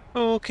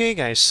 Okay,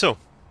 guys, so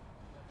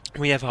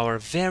we have our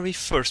very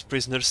first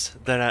prisoners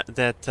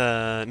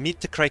that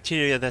meet the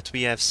criteria that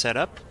we have set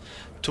up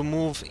to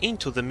move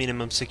into the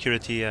minimum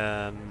security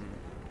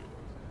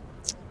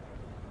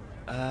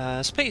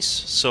space.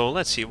 So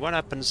let's see what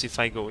happens if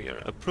I go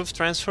here. Approve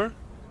transfer.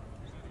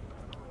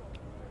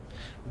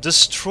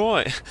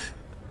 Destroy.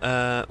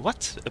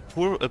 What?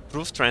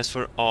 Approve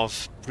transfer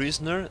of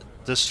prisoner.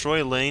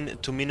 Destroy lane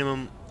to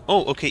minimum.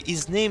 Oh, okay.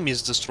 His name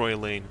is Destroy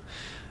lane.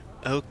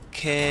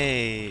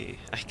 Okay.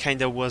 I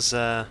kinda was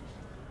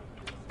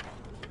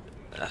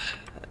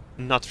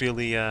not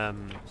really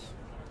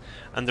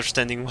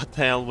understanding what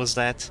the hell was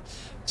that.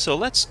 So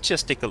let's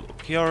just take a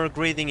look. Your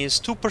grading is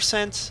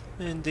 2%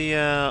 in the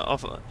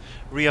of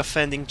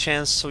reoffending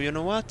chance, so you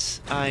know what?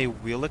 I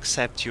will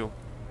accept you.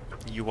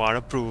 You are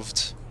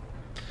approved.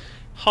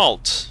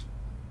 Halt.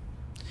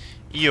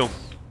 You.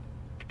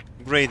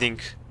 Grading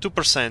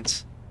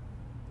 2%.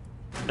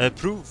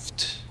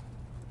 Approved.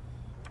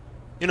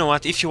 You know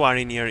what? If you are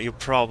in here,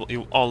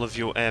 all of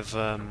you have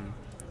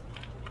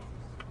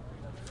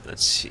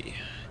let's see.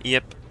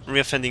 Yep,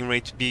 reoffending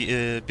rate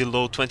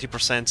below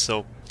 20%,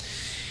 so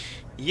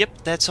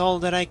yep, that's all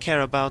that I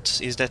care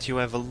about, is that you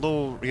have a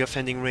low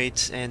reoffending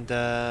rate, and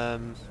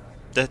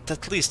that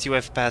at least you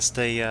have passed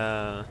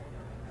a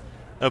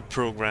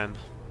program.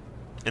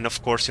 And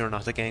of course you're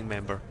not a gang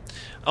member.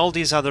 All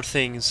these other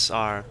things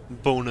are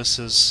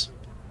bonuses.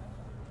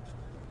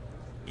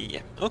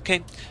 Yeah,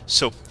 okay.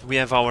 So we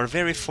have our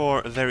very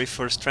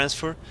first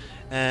transfer.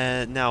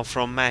 Now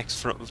from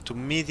max to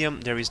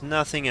medium there is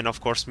nothing, and of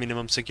course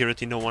minimum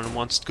security, no one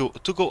wants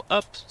to go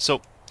up.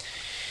 So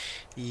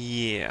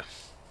yeah,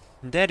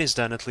 that is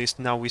done at least.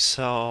 Now we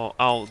saw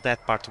how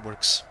that part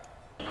works.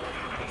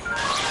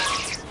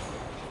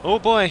 Oh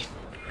boy!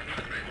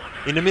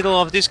 In the middle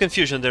of this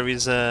confusion there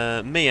is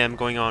mayhem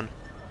going on.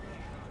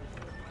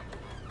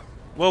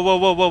 Whoa, whoa,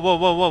 whoa, whoa, whoa,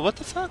 whoa, whoa, what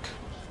the fuck?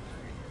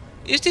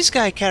 Is this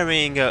guy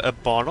carrying a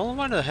bottle?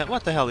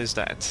 What the hell is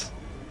that?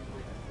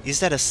 Is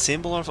that a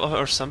symbol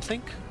or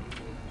something?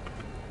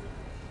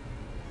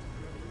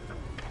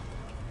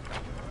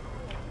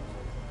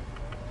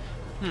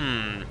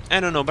 I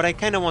don't know, but I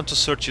kinda want to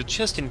search you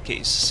just in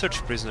case. Search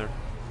prisoner.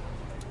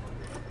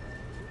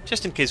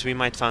 Just in case we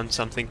might find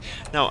something.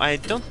 Now, I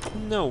don't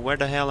know where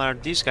the hell are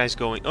these guys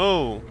going.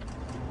 Oh!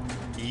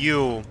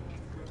 You!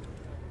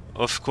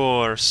 Of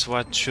course,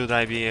 what should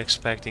I be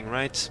expecting,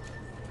 right?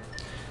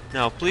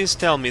 Now, please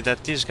tell me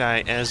that this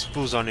guy has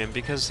booze on him,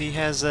 because he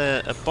has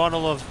a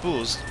bottle of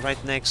booze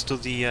right next to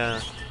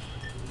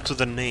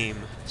the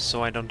name,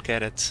 so I don't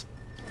get it.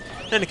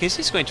 In any case,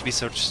 he's going to be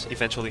searched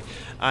eventually.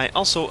 I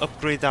also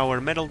upgrade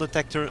our metal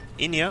detector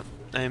in here,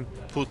 and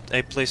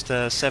I placed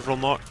several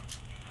more.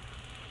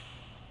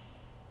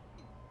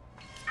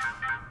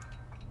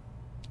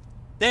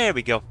 There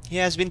we go. He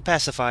has been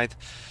pacified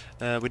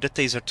with a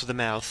taser to the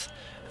mouth.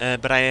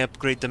 But I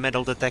upgrade the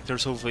metal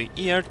detectors over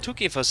here to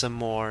give us a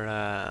more,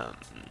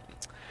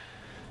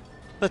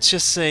 let's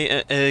just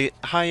say, a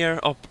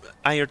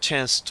higher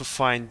chance to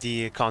find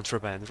the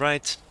contraband,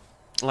 right?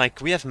 Like,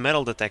 we have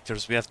metal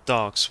detectors, we have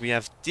dogs, we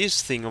have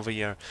this thing over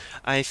here.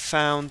 I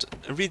found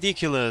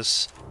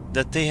ridiculous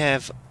that they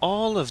have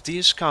all of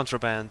this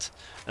contraband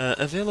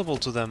available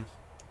to them.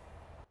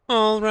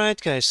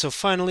 Alright guys, so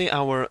finally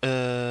our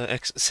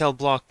cell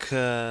block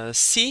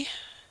C,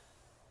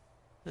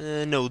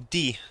 no,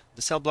 D.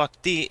 The cell block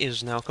D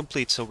is now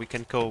complete, so we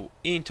can go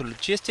into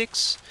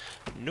logistics,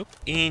 nope,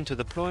 into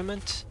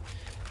deployment,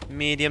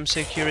 Medium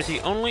security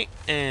only,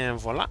 and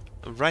voila.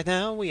 Right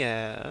now we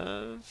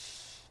have,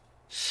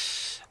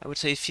 I would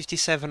say,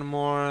 57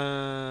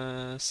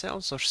 more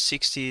cells, or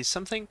 60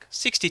 something?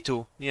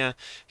 62, yeah,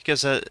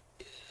 because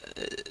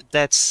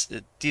that's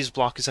this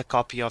block is a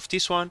copy of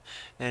this one,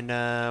 and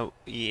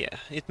yeah,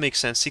 it makes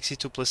sense.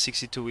 62 plus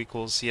 62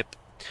 equals, yep,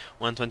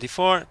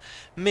 124.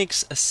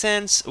 Makes a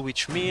sense,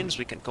 which means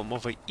we can come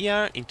over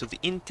here into the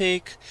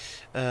intake,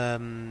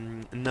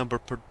 number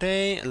per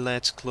day.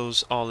 Let's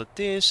close all of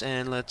this,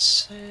 and let's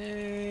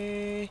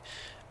say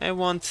I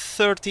want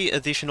 30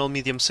 additional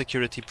medium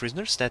security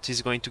prisoners. That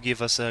is going to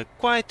give us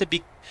quite the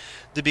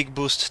big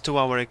boost to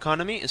our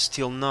economy.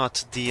 Still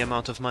not the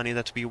amount of money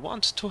that we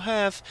want to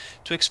have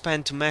to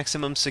expand to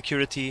maximum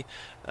security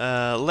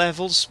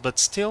levels, but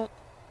still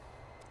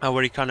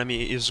our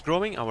economy is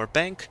growing, our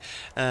bank.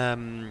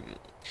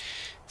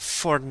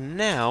 For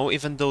now,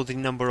 even though the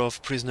number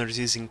of prisoners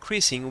is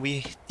increasing,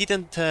 we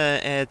didn't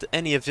add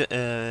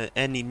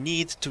any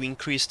need to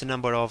increase the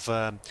number of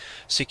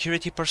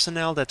security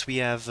personnel that we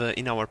have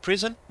in our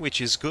prison, which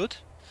is good.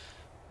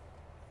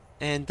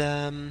 And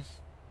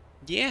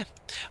yeah.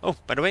 Oh,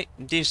 by the way,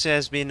 this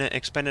has been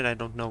expanded. I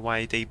don't know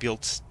why they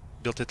built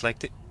it like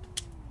this.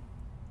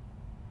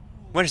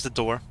 Where's the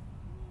door?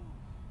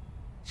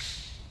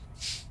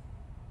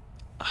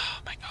 Oh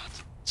my god.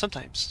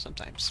 Sometimes.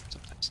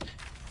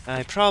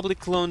 I probably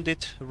cloned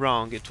it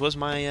wrong. It was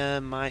my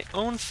my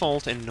own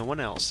fault and no one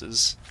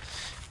else's.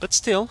 But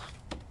still,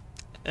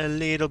 a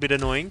little bit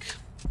annoying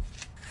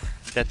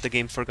that the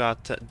game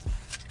forgot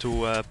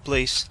to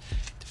place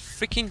the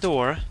freaking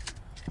door.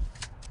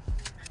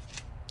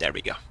 There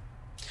we go.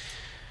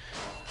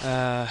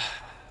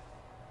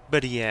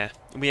 But yeah,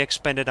 we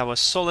expanded our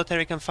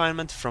solitary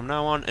confinement. From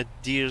now on,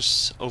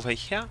 adheres over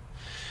here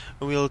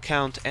will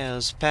count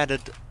as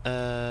padded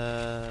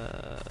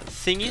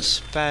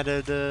thingies,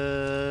 padded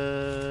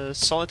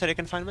solitary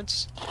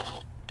confinements.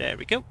 There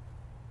we go.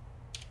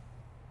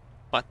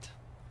 What?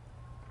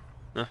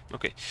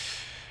 Okay.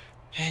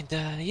 And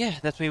yeah,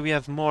 that way we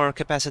have more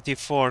capacity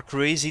for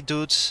crazy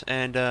dudes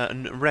and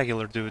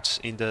regular dudes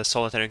in the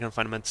solitary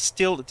confinement.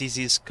 Still, this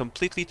is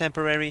completely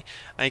temporary.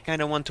 I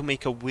kind of want to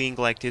make a wing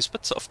like this,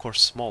 but of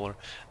course smaller,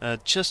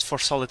 just for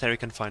solitary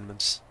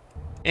confinements.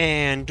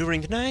 And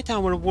during the night,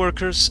 our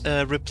workers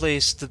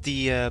replaced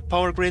the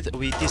power grid.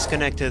 We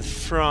disconnected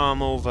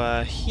from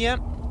over here.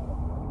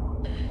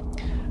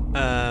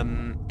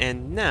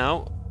 And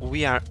now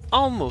we are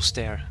almost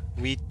there.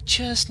 We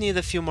just need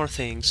a few more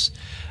things.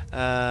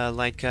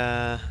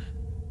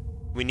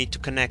 We need to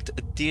connect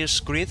this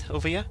grid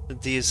over here,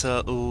 this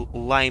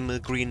lime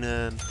green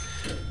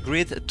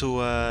grid,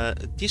 to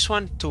this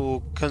one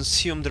to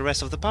consume the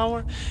rest of the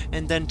power,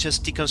 and then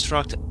just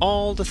deconstruct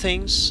all the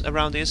things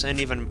around this, and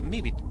even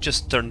maybe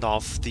just turned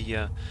off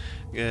the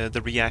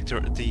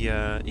reactor,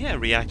 yeah,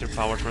 reactor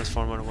power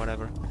transformer or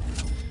whatever.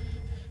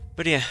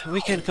 But yeah,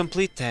 we can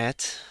complete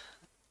that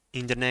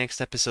in the next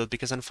episode,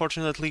 because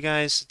unfortunately,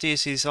 guys,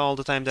 this is all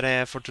the time that I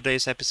have for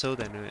today's episode,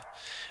 and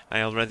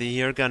I already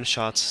hear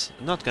gunshots.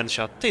 Not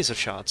gunshot, taser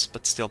shots,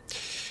 but still.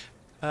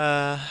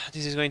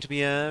 This is going to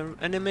be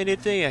an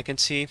immediate day, I can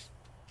see.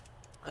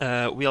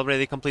 We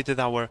already completed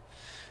our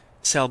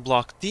cell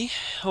block D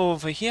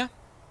over here.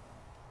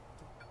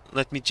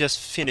 Let me just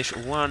finish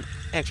one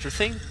extra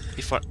thing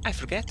before I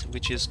forget,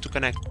 which is to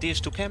connect these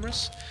two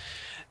cameras.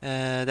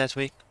 That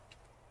way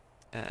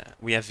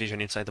we have vision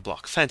inside the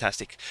block.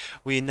 Fantastic.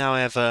 We now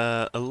have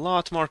a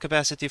lot more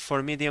capacity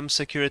for medium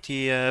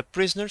security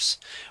prisoners,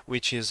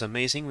 which is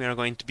amazing. We are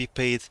going to be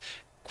paid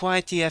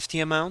quite the hefty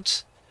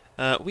amount.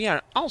 We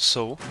are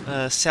also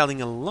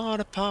selling a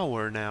lot of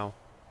power now.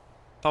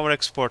 Power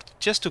export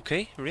just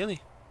 2k,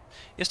 really?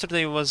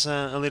 Yesterday was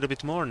a little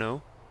bit more,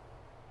 no?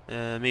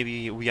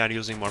 Maybe we are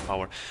using more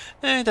power.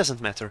 It doesn't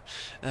matter.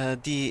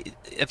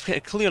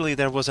 Clearly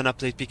there was an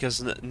update,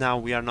 because now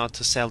we are not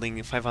selling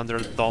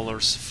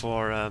 $500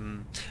 for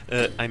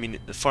I mean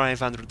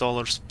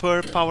 $500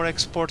 per power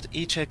export.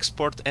 Each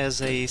export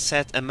has a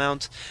set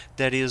amount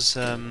that is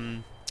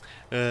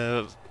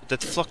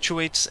that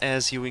fluctuates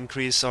as you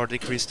increase or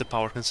decrease the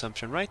power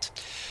consumption, right?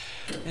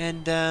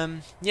 And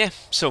yeah,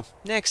 so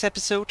next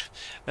episode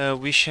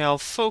we shall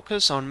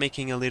focus on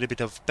making a little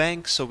bit of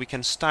bank so we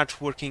can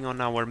start working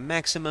on our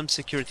maximum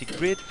security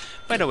grid.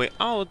 By the way,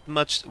 how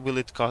much will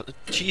it cost?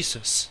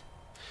 Jesus!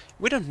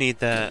 We don't need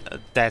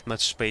that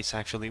much space,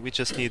 actually. We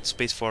just need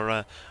space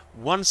for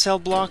one cell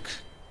block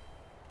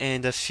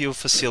and a few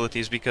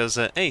facilities, because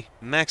hey,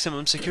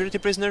 maximum security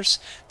prisoners,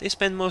 they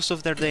spend most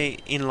of their day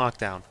in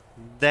lockdown.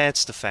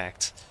 That's the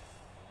fact.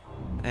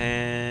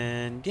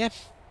 And yeah,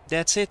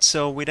 that's it.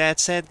 So with that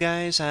said,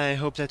 guys, I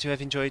hope that you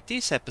have enjoyed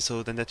this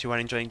episode and that you are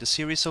enjoying the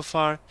series so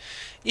far.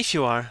 If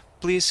you are,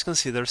 please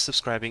consider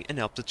subscribing and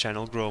help the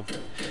channel grow.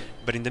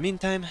 But in the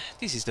meantime,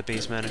 this is the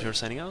Base Manager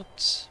signing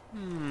out.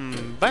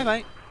 Bye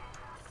bye!